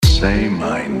say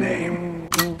my name.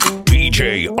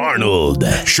 DJ Arnold.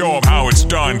 Show 'em how it's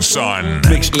done, son.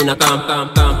 Mix in a cam.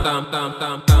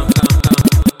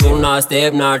 Do not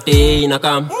step, not in a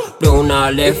cam. Do not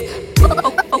left.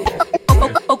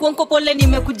 Okonko pole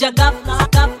nimekuja ghafla.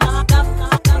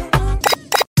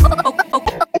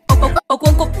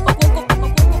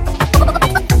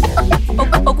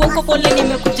 Okonko pole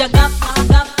nimekuja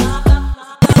ghafla.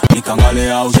 Nikangale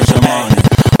au shashamane.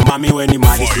 Mami we ni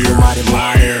mali siyo mare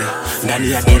mare.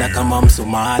 Ndani ya dera kama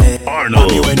Msomali.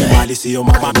 Mami we ni mali siyo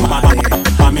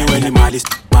Mami we ni mali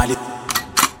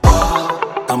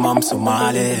kama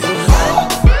Msomali.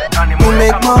 You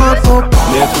make my heart go.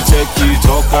 Make you check it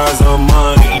toka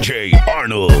zamani. DJ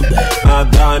Arnold.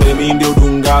 Nadhani mimi ndio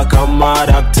dunga kama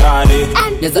daktari.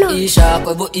 Neza isha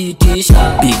kwa hivyo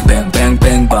itisha. Big bang bang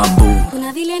bang bamboo.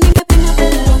 Kuna vile ningependa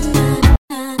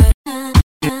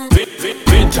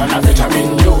Vijana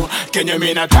vitamin U. Kenye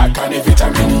mimi nataka ni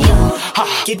vitamin U.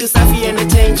 Kitu safi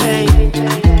and chain.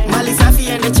 Mali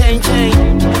safi and chain.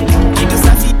 Kitu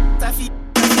safi.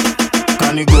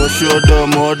 Kani go shoda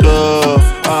moda.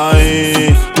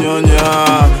 Ai, nyonya,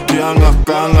 yanga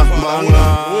kanga manga.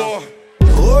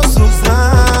 Oh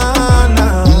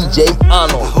Susanna, DJ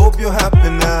Arnold. I hope you're happy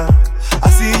now. I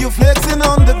see you flexing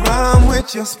on the ground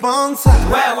with your sponsor.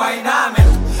 Why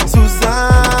name?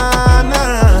 Susanna,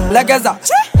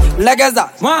 Legeza,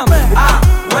 mama.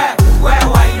 why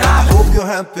not? I hope you're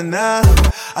happy now.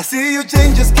 I see you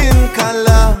change your skin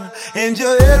color and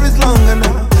your hair is longer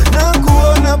now.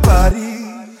 Nakuona body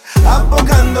hapo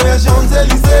kando ya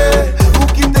Champs-Élysées.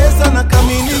 Ukitesa na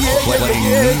kamini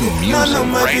None of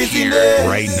my right here,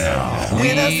 right now.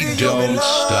 We don't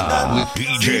stop with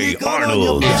DJ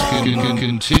Arnold. It's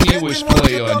continuous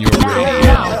play on your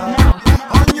radio.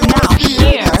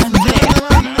 Hear this.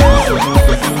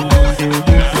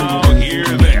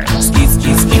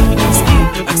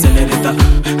 Skid. Accelerator,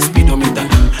 speedometer,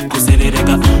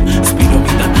 accelerator,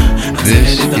 speedometer.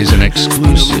 This is an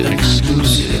exclusive.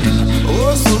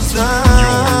 Oh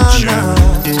Susanna,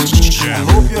 I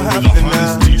hope you're happy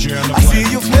now. I see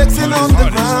you flexing on the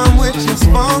ground with your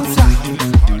sponsor.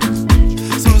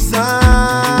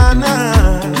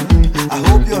 Susanna, I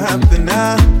hope you're happy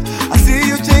now. I see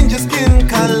you change your skin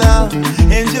color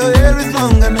and your hair is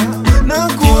longer now.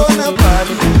 Nakuona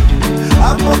body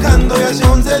hapo kando ya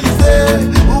Champs-Élysées.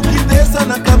 Ukitesa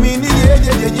na kamini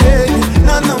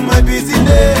none of my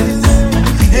business.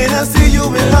 And I see you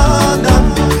in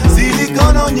London,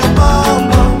 silicone on your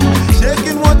bum,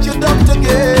 shaking what your doctor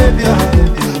gave ya.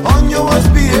 On your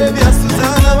worst behavior,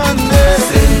 Susanna Banderas.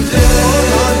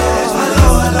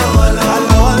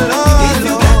 Hello. If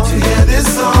you got to hear this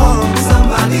song,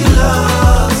 somebody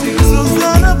loves you.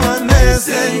 Susanna Banderas.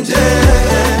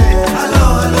 Hello.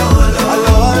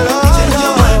 Change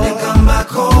your mind and come back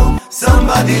home.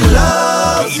 Somebody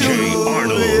loves you. DJ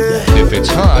Arnold. If it's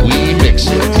hot, we mix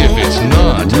it. If it's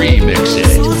not, remix it.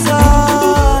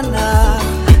 Susanna,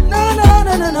 na.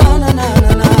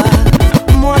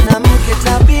 Mwanamke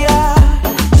tabia,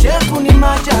 shefu ni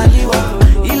majaliwa,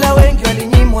 ila wengi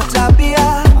walinyimwa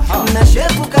tabia, na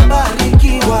shefu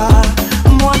kabarikiwa.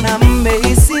 Mwanamume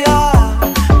hisia,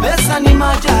 pesa ni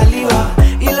majaliwa,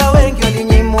 ila wengi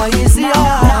walinyimwa hisia,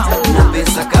 na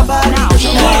pesa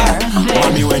kabarikiwa.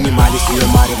 Mami we ni mali siyo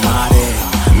mare mare.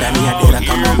 Ndani ya dera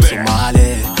kama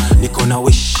Msomali. Niko na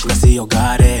wish na siyo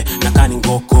gare. Nakani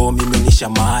ngoko mimi ni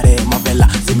shamare. Mavela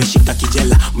zimeshika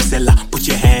kijela. Msela put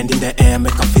your hand in the air.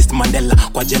 Make a fist Mandela.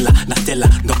 Kwa jela na stella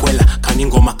ndo kwela. Kani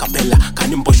ngoma kapela.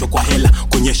 Kani mbosho kwa hela.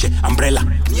 Kunyeshe umbrella.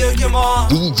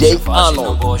 DJ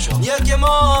Arnold.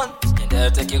 Nyekemon,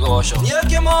 Ndete kigosho.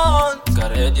 Nyekemon,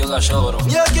 Karedio gashoro.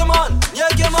 Nyekemon.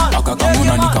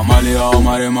 Akakanguna nikamale au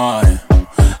mare mare.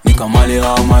 Nikamale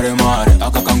au mare mare.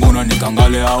 Akakanguna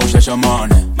nikangale au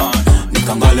shashamane.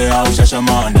 Nikangale au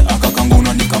shashamane.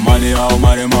 Akakanguna nikamale au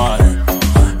mare mare.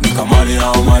 Nikamale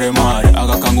au mare mare.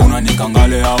 Akakanguna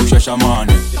nikangale au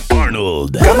shashamane.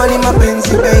 Arnold. Kama ni mapenzi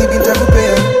baby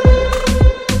nitakupea,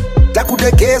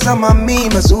 takudekeza mami,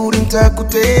 mazuri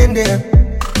nitakutendea.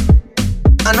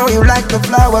 I know you like the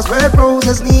flowers, red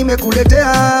roses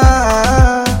nimekuletea.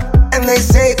 And they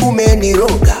say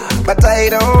umeniroga, but I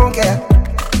don't care.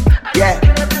 Yeah,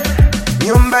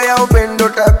 nyumba ya upendo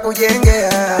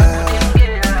takujengea.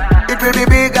 It will be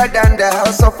bigger than the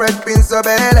house of Red Prince of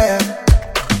Bel-Air.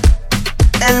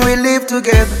 And we live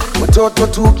together, watoto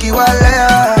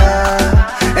tukiwalea.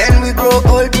 And we grow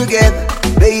old together,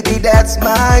 baby that's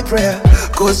my prayer.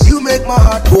 Cause you make my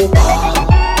heart go bah,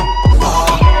 bah,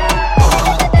 bah.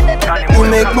 You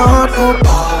make my heart go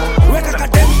bah. Weka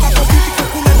kademu kako fiti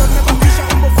kukula ndo nimebakisha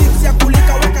mambo fix ya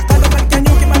kulika. Weka kando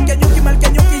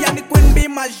malkenyuki yani Queen Bee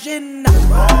machine.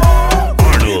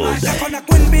 Arnold. Kona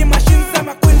Queen Bee Machine,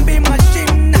 sema Queen Bee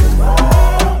Machine.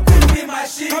 Queen Bee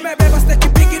Machine. Kame beba steki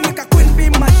bigi nika Queen Bee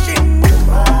Machine.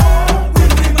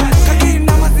 Queen Bee Machine.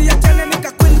 Kakina mazi ya chane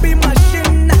nika Queen Bee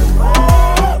Machine.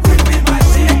 Queen Bee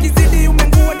Machine. Nekizidi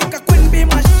umengua nika Queen Bee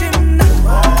Machine.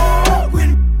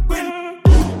 Queen.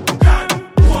 Who can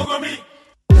walk on me?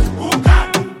 Who can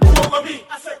walk on me?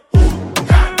 I said who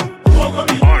can walk on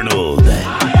me? Arnold.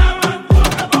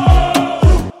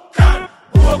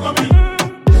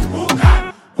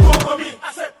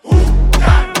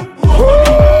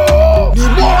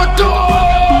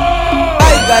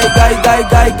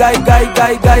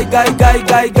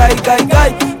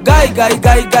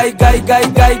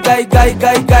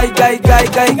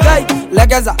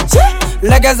 Legeza,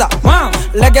 legeza,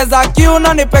 legeza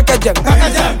kiuno ni packaging.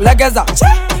 Legeza,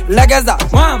 legeza,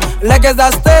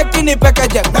 legeza steak ni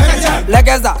packaging.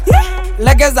 Legeza,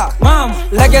 legeza,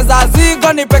 legeza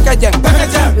zigo ni packaging.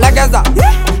 Legeza,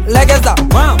 legeza,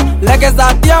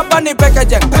 legeza diaba ni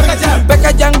packaging.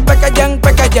 Packaging, packaging,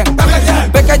 packaging.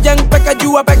 Packaging,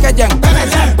 packaging, packaging.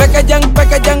 Packaging,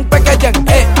 packaging, packaging.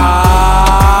 Eh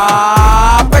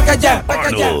ah, packaging,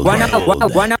 packaging.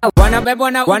 Wana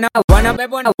bebona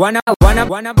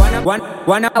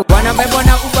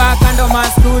uba kando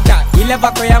maskuta. Ile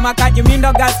vako ya makaji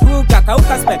mindo gaskuka.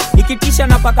 Kauka spek, ikitisha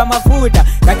na paka mafuta.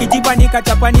 Kakijipa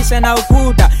nikachapanisha na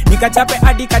ukuta. Nikachape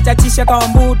hadi kachachisha kwa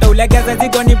mbuta. Ulegeze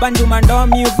zigo ni banju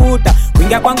mandomi uvuta.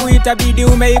 Wingia kwangu itabidi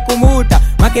umeikumuta.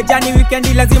 Makejani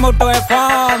weekendi lazima utoe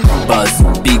form.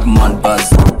 Buzz, big man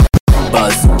buzz.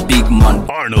 Buzz, big man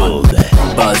Arnold.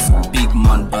 Buzz, big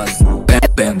man buzz. Bang,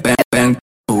 bang, bang, bang.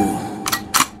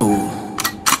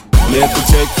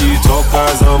 Mekucheki toka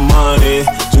zamani,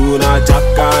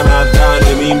 tunataka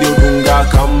nadhani mindi udunga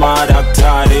kama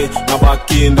daktari.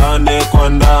 Nabaki ndani kwa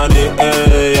ndani,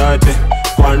 yate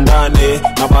kwa ndani.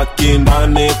 Nabaki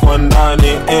ndani kwa ndani,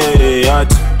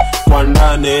 yate kwa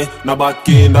ndani.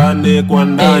 Nabaki ndani kwa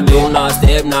ndani. Tuna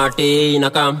step na T na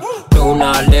kam,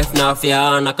 tuna left na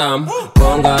fya na kam.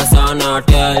 Gonga sana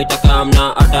tia itakam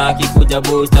na ataki kuja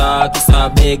booster.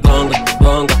 Kisabe gonga,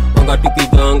 gonga, gonga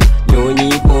tukigonga.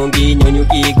 Nyonyi pongi, nyonyi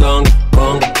kigonga.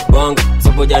 Gonga, gonga,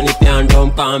 sopoja ni piando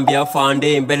mkambia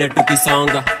fande mbele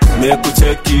tukisonga.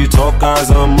 Mekucheki toka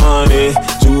zamani,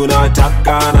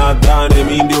 tunataka nadhani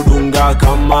mindi udunga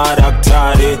kama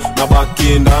daktari.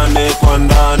 Nabaki ndani kwa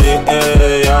ndani,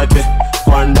 yate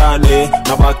kwa ndani.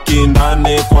 Nabaki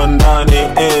ndani kwa ndani,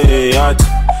 yate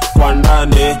kwa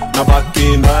ndani.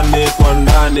 Nabaki ndani kwa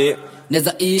ndani.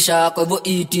 Neza isha kwa hivyo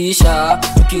itisha.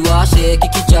 Tukiwashe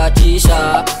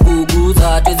kikichatisha.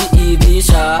 Kuguza tezi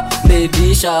ivisha.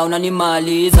 Bebisha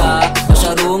unanimaliza.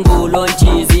 Masharungu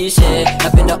lonchizishe.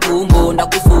 Napenda umbo na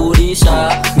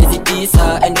kufurisha. Miezi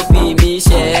 9 endo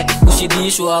pimishe.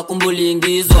 Kushibishwa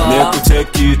kumbulingizwa.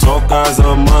 Mekucheki toka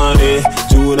zamani,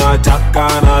 tunataka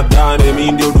nadhani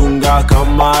mindi udunga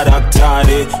kama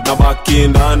daktari. Nabaki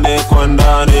ndani kwa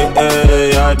ndani,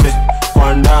 yate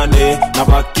kwa ndani.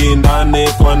 Nabaki ndani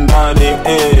kwa ndani,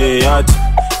 yate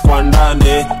kwa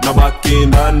ndani. Nabaki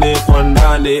ndani kwa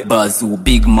ndani. Buzz,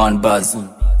 big man buzz.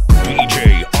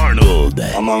 DJ Arnold.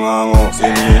 Amangango,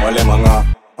 sini wale manga.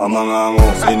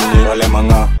 Amangango, sini wale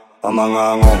manga.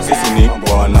 Amangango, sisi ni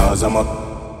bwana zama.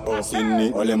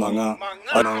 Sini wale manga.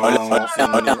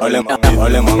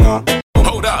 Wale manga.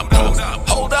 Hold up, hold up,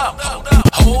 hold up,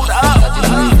 hold up.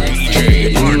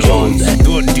 DJ Arnold,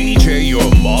 the DJ your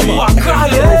mama and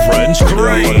girlfriend's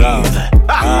crave.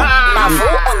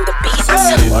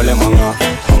 Wale manga,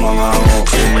 amangango,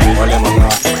 sini wale manga.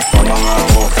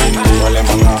 Amangango, sini wale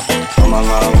manga.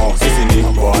 Amangango, sisi ni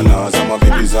bwana zama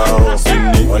bibi zao.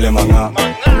 Sini wale manga.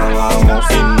 Amangango,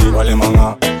 sini wale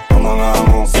manga.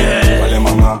 Amangango, sini wale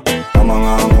manga.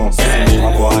 Amangango, sisi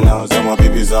ni bwana zama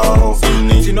bibi zao.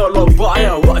 Sina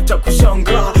lobaya wacha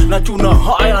kushanga. Na tuna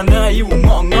haya na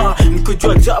yumanga.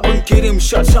 Nikojua jabu nkiri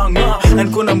mshashanga. Na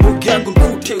nikona mbugi yangu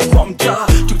nkute kwa mtaa.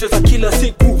 Tukiteza kila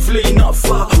siku vile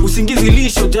inafa. Usingizi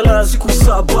lisho jalala siku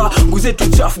 7. Nguzetu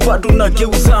chafu bado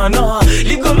nageuzana.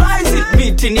 Legalize it,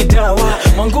 miti ni dawa.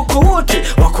 Mangoko wote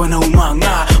wako na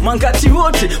umanga. Mangati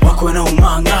wote wako na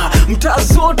umanga. Mtaa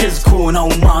zote ziko na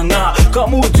umanga.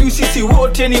 Kama ujui sisi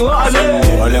wote ni wale.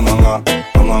 Wale manga,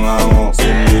 amangango,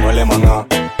 sini wale manga.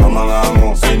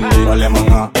 Amangango, sini wale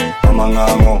manga.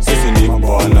 Amangango, sisi ni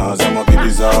bwana zama bibi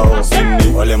zao.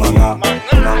 Sini wale manga.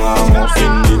 Amangango,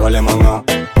 sini wale manga.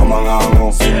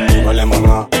 Amangango, sini wale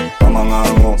manga.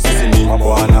 Amangango, sisi ni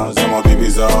bwana zama bibi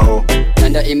zao.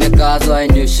 rada imekazwa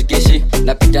inishikishi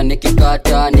napita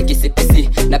nikikata nikisipisi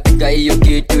napiga hiyo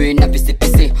kitu ina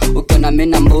pisipisi ukiona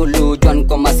mina mbulu jwan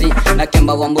kwa masi na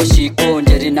kemba wamboshiko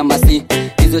njeri na masi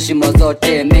hizo shimo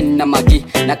zote mina maki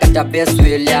na kata best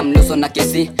William Luso na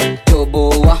kesi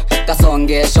toboa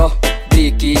kasongesho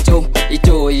bikicho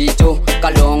icho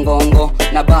kalongongo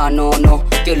na banono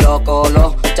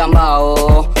kilokolo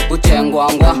chambao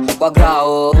uchengwangwa kwa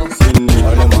grao Sini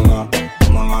wale manga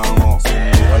mangango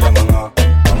sini wale manga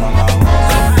mangango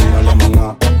sini wale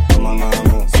manga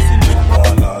mangango sisi ni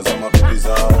bwana za mabibi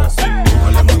zao sini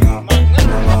wale manga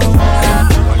mangango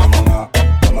sini wale manga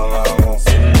mangango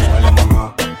sini wale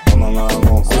manga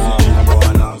mangango sisi ni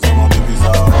bwana za mabibi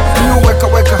zao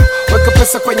weka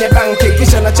pesa kwenye banki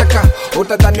kisha nacheka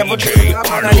utadhani na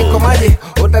niko maji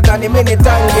utadhani mimi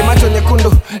tangi macho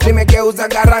nyekundu nimegeuza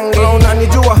garangi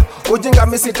unanijua ujinga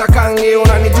mimi sitakangi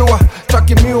unanijua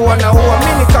takimiwa na huwa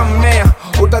mimi kammea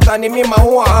utadhani mimi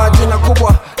maua jina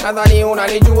kubwa nadhani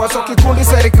unanijua so kikundi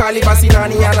serikali basi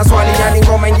nani ana swali yani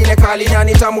ngoma nyingine kali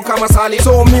yani tamu kama sali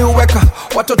so mimi uweka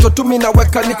watoto tu mimi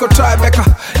naweka niko Tribeca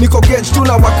niko gauge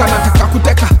tunawaka nataka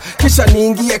kuteka kisha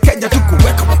niingie keja tu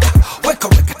kuweka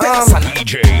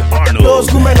DJ Arnold.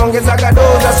 Dose kumenongezaga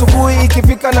doza asubuhi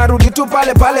ikifika narudi tu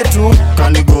pale pale tu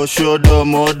Kanigo shodo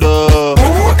modo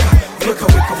weka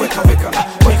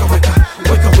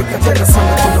tena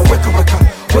sana tunaweka weka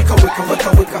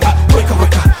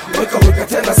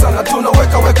tena sana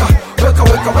tunaweka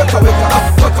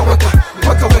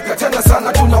tena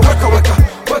sana tunaweka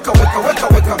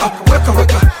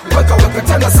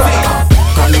tena sana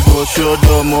Kanigo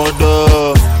shodo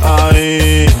modo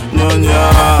ai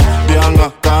nyonya bianga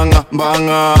kanga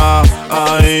banga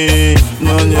ai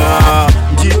nyonya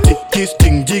jiti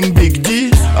kisting jing big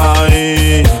G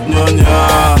ai nyonya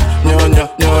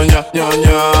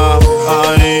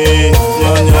ai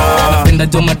nyonya napenda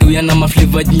joma duya na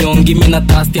mafliva nyongi mina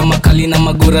thasti ya makali na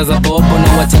magura za bobo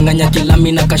na wachanganya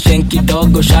kilami na kashen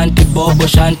kidogo shanti bobo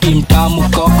shanti mtamu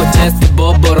koko chesti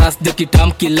bobo rasjo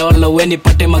kitam kilolo weni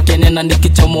pate makene na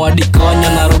nikichomo adikonyo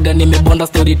na roga nimebonda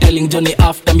storytelling Johnny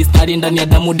after mistari ndani ya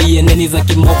damu dieneni za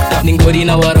kimokta ningori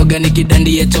na waroga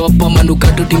nikidandie chopa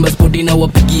manukatu timba spoti na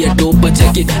wapigia topa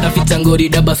cheki naficha ngori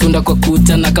dabasunda kwa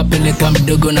kucha na kapeleka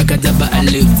mdogo na kajaba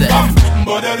aluza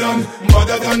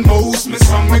Better than most. Me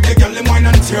song make the girl them wine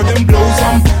and tear them blows.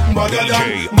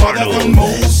 Better than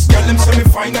most. Girl them say me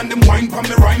fine and them wine pon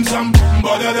me rhymes.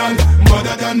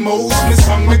 Better than most. Me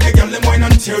song make the girl them wine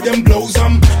and tear them blows.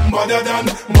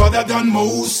 Better than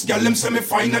most. Girl them say me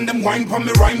fine and them wine pon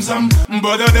me rhymes.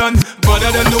 Better than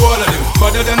the wall of them.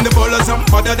 Better than the ballers.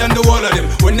 Better than the wall of them.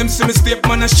 When them see me step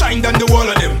man I shine than the wall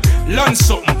of them. Learn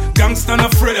something. Gangsta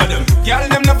not afraid of them. Girl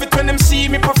them love it when them see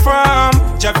me perform.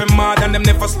 Driving mad and them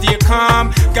never stay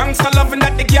calm. Gangsta loving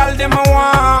that the girl them a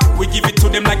want. We give it to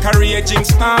them like a raging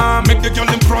storm. Make the girl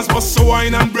them prosper so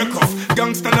wine and break off.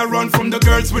 Gangsta not run from the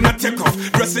girls we not take off.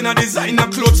 Dressing a designer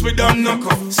clothes we don't knock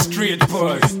off. Straight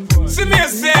boys. See me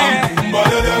say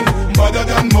better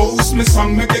than most. Me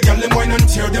song make the girl them wine and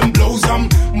tear them blows.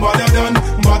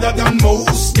 Better than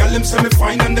most. Girl them say me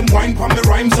fine and them wine pon me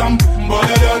rhymes.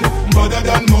 Better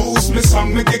than most. Me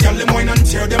song make the girl them wine and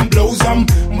tear them blows.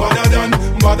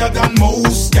 Better than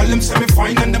most. Girl them say me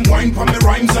fine and them wine pon me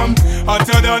rhymes.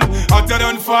 Hotter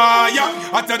than fire.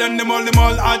 Hotter than them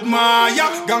all admire.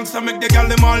 Gangsta make the girl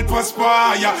them all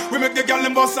perspire. We make the girl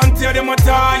them bust and tear them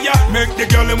attire. Make the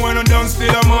girl them wine and dance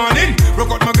till the morning.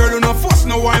 Rock out my girl, no fuss,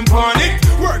 no wine pon it.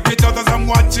 Work it out as I'm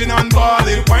watching and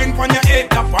balling. Wine pon your head,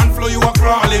 tap and flow, you are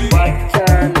crawling.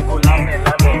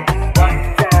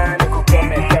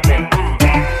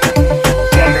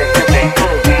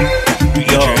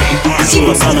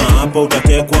 Sura sana hapa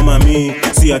utatekwa mami.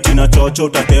 Si atina chocho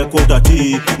utatekwa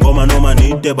utatii. Ngoma noma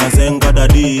nite bazenga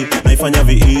dadi. Naifanya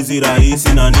vi-easy rahisi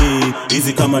nani.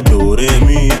 Easy kama do re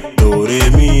mi, do re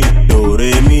mi, do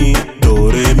re mi,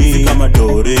 do re mi. Easy kama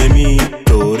do re mi,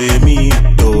 do re mi,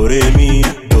 do re mi,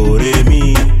 do re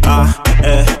mi.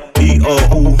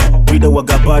 E-O-U Wida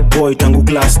waga bad boy tangu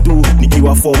class 2.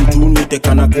 Nikiwa form 2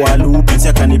 nitekana kwa loop. Nisi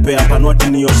akanipea panwati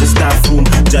nioshe staff room.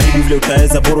 Jaribu vile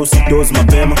utaeza boro usidose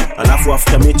mapema. Alafu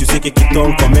after meet useke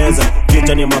kitong kwa meza.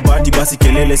 Keja ni mabati basi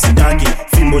kelele sitaki.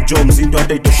 Fimbo jo mzito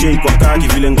hata itoshei kwa kaki.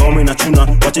 Vile ngome inachuna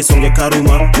wacha isonge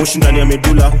karuma. Moshi ndani ya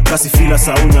medula kasi fila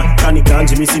saunya. Kani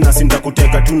ganji misi na sinda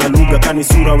kuteka tuna lugha. Kani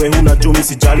sura we huna jo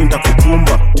misi jali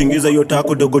nitakukumba. Tingiza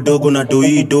yotako dogo dogo na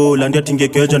doido. Landia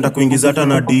tingekeja ndakuingiza hata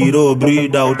na diro.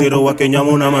 Brida utero wa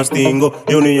kenyamu na mastingo.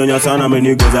 Yoni nyonya sana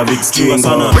menigeza big skingo.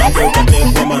 Sana hapa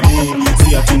utatekwa mami.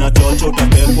 Si atina chocho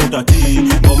utatekwa utatii.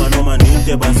 Ngoma noma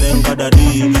nite bazenga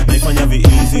dadi. Naifanya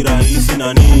vi-easy rahisi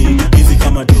nani. Easy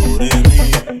kama do re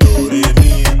mi, do re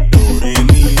mi.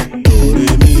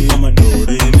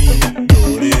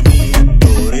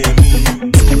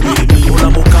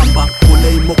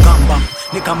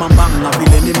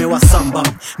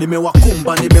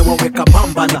 imewakumba nimewaweka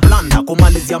bamba na blanda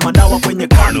kumalizia madawa kwenye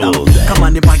kanda. Kama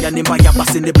ni mbaya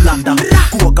basi ni blanda.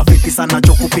 Kuoga fiti sana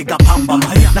jo kupiga pamba.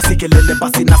 Na sikelele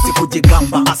basi na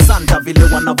sikujigamba. Asanda vile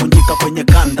wanavunjika kwenye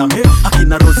kanda.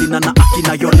 Akina Rosina na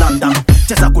akina Yolanda.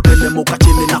 Cheza kutelemuka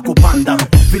chini na kupanda.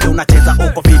 Vile unacheza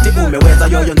uko fiti umeweza.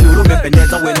 Yoyo nzuru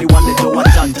umependeza weni wale jo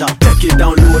wajanja. Take it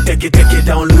down low, take it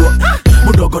down low.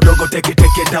 Mudogo dogo take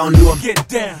it down low. Get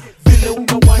down. Vile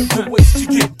unawind your waist to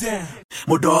get down.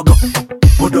 Mudogo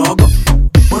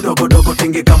dogo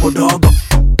tingika mudogo.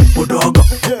 Mudogo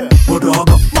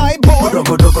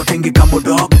dogo tingika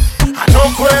mudogo.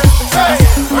 Atokwe, say,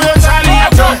 uyo chali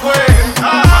atokwe.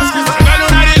 Skiza ngalo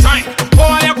na design,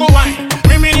 poa ya kuwine.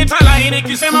 Mimi nitalai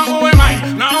nikisema uwe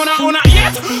mine. Naona una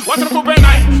yet, watu kupe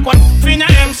nine. Kwa finya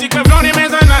MC kevloni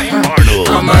meza nine.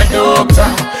 Kama dokta,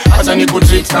 acha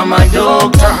nikutreat kama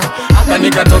dokta. Hata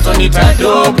nikatoto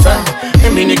nitadokta.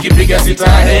 Mimi nikipiga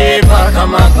sitahepa.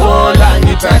 Kama kola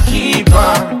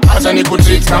nitakipa. Acha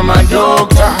nikutreat kama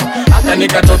dokta. Hata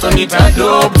nikatoto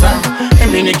nitadokta.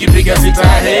 Mimi nikipiga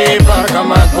sitahepa.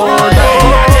 Kama kola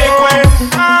atekwe.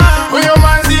 Huyo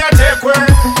manzi atekwe.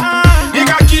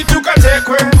 Nika kitu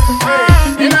katekwe.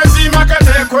 Ninazima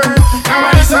katekwe.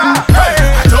 Kama nisa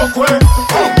atokwe.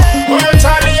 Huyo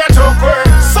chali atokwe.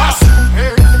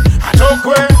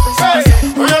 Atokwe.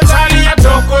 Huyo chali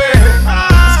atokwe.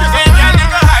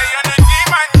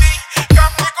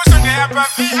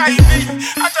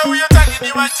 Hata huyo tali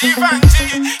ni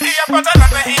wajivanji. Iyapata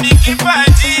na hini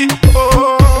kipaji.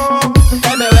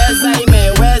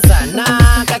 Imeweza na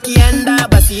kakienda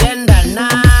basi enda na.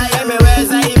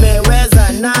 Imeweza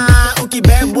na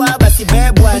ukibebwa basi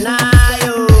bebwa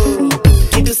nayo.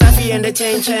 Kitu safi ende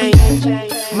chain chain.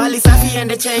 Mali safi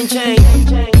ende chain chain.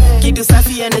 Kitu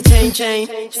safi ende chain chain.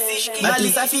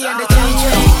 Mali safi ende chain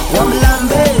chain.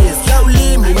 Wamlambez ya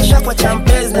ulimi mesha kwa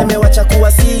champez na mewacha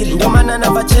kuwa siri. Ndio maana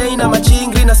nava chain na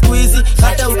machingri na squeezy.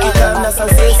 Hata ukikam na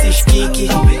sansesi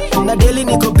shikiki. Na daily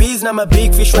niko biz na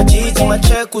mabig fish wa jiji.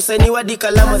 Macheku sainiwa di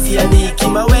kalama ziandiki.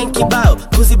 Mawenki bao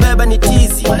kuzibeba ni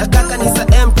tizi. Na kaka ni sa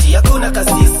empty hakuna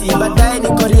kasisi. Baadaye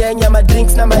niko rienya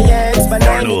madrinks na mayengs.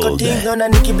 Baadaye niko ting nona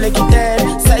nikibleki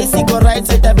ten. Sai siko right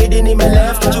so itabidi nime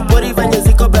left. Jupori vanye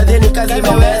ziko brother ni kazi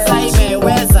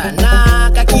imeweza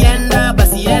na kakienda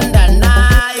basi enda na.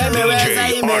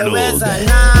 Imeweza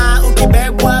na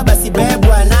ukibebwa basi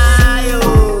bebwa nayo.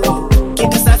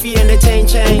 Kitu safi ende chain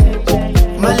chain.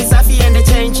 Mali safi ende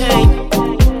chain chain.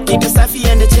 Kitu safi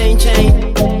ende chain chain.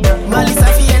 Mali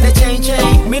safi ende chain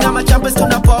chain. Mina machampes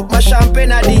tuna pop ma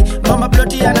champagne adi. Mama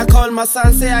ploti ana call ma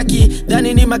sanse aki.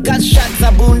 Dani ni ma gunshot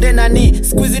za bunde nani.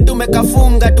 Squeezy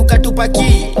tumekafunga tukatupa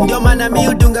ki. Ndio maana mi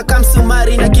udunga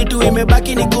kamsumari na kitu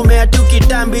imebaki ni kumea tu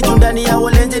kitambi. Jundani ya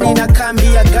Olenje nina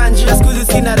kambi ya ganji. Na squeezy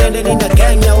sina rende nina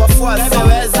gang ya wafuasi.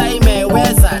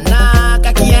 Imeweza na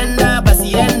kakienda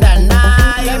basi enda na.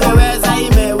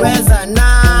 Imeweza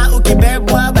na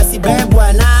ukibebwa basi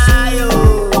bebwa nayo.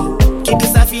 Kitu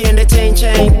safi ende chain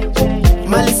chain.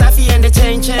 Mali safi ende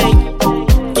chain chain.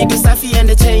 Kitu safi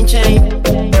ende chain chain.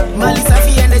 Mali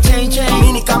safi ende chain chain.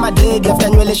 Mini kama dread after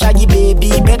nywele shaggy baby.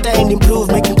 Better and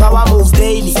improve making power moves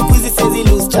daily. Squeezy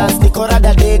says lose chance niko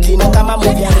rada deadly. Na kama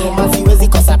move ya Roma siwezi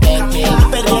kosa peke.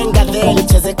 Nipe renga deli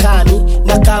cheze kami.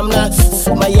 Na kamna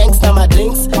my yanks na my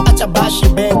drinks. Acha bashi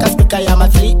bank speaker ya ma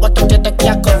 3. Watoteta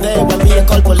kiako there wambie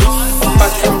call police.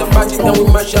 Party after party then we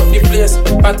mash up the place.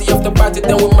 Party after party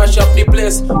then we mash up the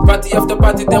place. Party after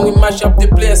party then we mash up the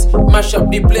place. Mash up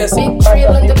the place. Big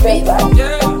trail on the beat.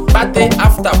 Yeah. Party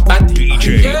after party.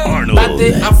 DJ Arnold.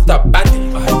 Party after party.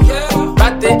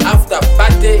 Party after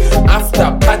party.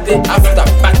 After party after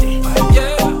party.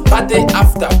 Party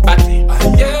after party.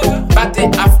 Party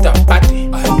after party.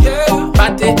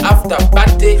 Party after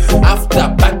party.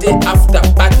 After party after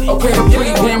party. Okay, the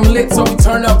pre-game lit, so we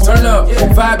turn up.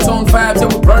 Vibes on vibes, yeah,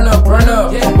 we burn up.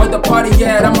 Where the party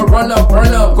at, I'ma run up.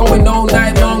 Going all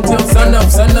night long till sun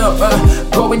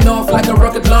up. Going off like a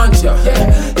rocket launcher.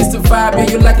 It's the vibe,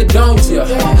 yeah, you like it, don't ya?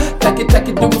 Take it,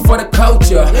 do it for the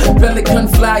culture. Pelican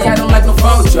fly, I don't like no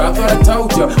vulture. I thought I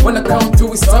told ya, when I come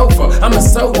through it's over. I'm a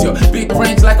soldier, big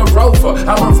range like a rover.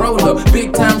 I'm a roller,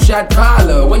 big time shot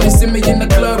caller. When you see me in the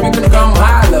club, you can come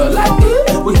holler.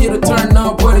 Like, we're here to turn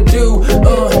up, what to do?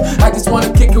 I just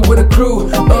wanna kick it with a crew.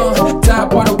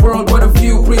 Top of the world, what a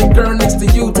view. Pretty girl next to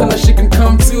you, tell her she can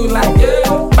come too. Like,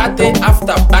 party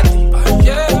after party.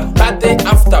 Party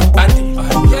after party.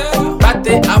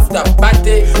 Party after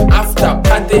party. After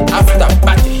party after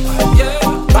party.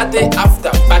 Party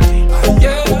after party.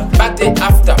 Party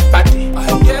after party.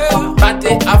 Party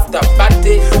after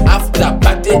party. After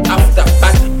party after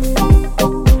party.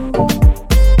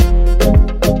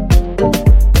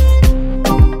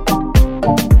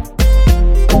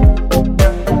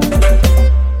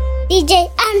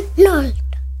 DJ Arnold.